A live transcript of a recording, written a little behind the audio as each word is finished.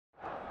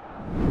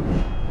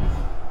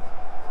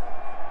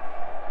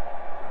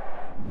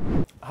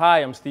Hi,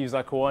 I'm Steve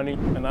Zakuani,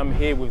 and I'm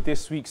here with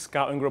this week's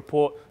scouting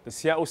report. The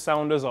Seattle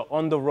Sounders are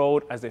on the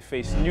road as they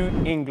face New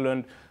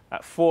England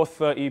at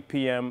 4:30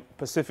 p.m.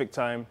 Pacific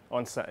time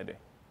on Saturday.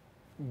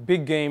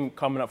 Big game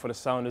coming up for the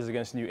Sounders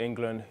against New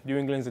England. New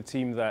England's a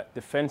team that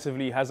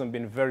defensively hasn't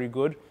been very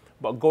good,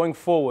 but going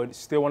forward,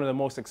 still one of the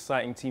most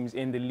exciting teams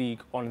in the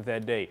league on their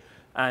day.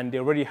 And they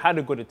already had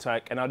a good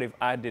attack, and now they've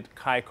added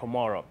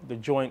Kamara, the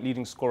joint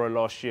leading scorer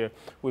last year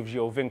with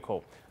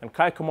Giovinco. And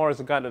Kamara is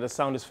a guy that the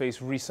Sounders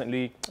faced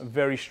recently,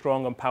 very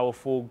strong and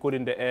powerful, good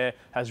in the air,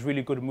 has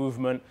really good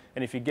movement,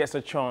 and if he gets a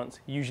chance,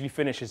 he usually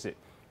finishes it.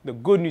 The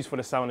good news for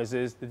the Sounders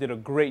is they did a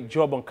great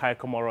job on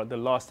Kamara the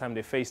last time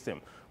they faced him.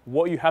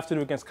 What you have to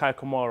do against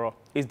Kamara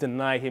is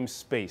deny him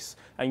space,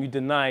 and you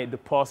deny the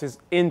passes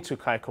into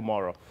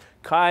Kamara.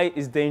 Kai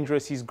is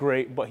dangerous, he's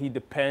great, but he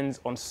depends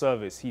on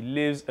service. He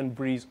lives and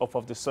breathes off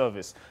of the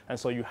service. And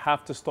so you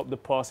have to stop the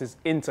passes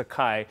into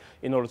Kai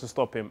in order to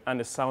stop him. And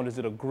the Sounders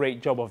did a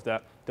great job of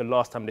that the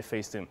last time they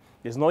faced him.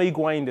 There's no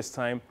Zakuani this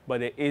time,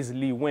 but there is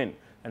Lee Nguyen.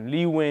 And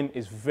Lee Nguyen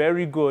is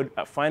very good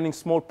at finding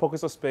small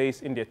pockets of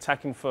space in the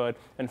attacking third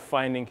and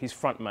finding his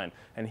front man.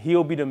 And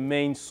he'll be the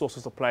main source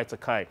of supply to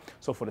Kai.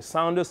 So for the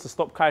Sounders to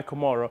stop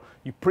Kamara,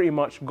 you pretty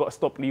much got to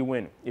stop Lee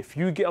Nguyen. If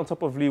you get on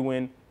top of Lee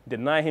Nguyen,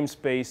 deny him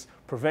space,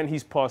 prevent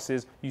his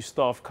passes, you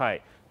starve Kai.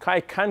 Kai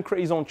can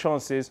create his own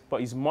chances, but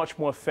he's much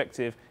more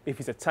effective if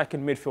his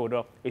attacking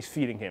midfielder is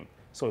feeding him.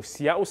 So if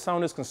Seattle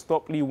Sounders can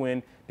stop Lee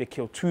Nguyen, they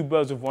kill two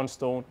birds with one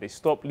stone. They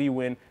stop Lee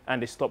Nguyen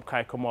and they stop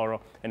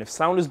Kamara. And if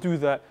Sounders do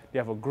that, they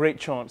have a great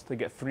chance to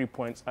get 3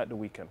 points at the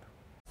weekend.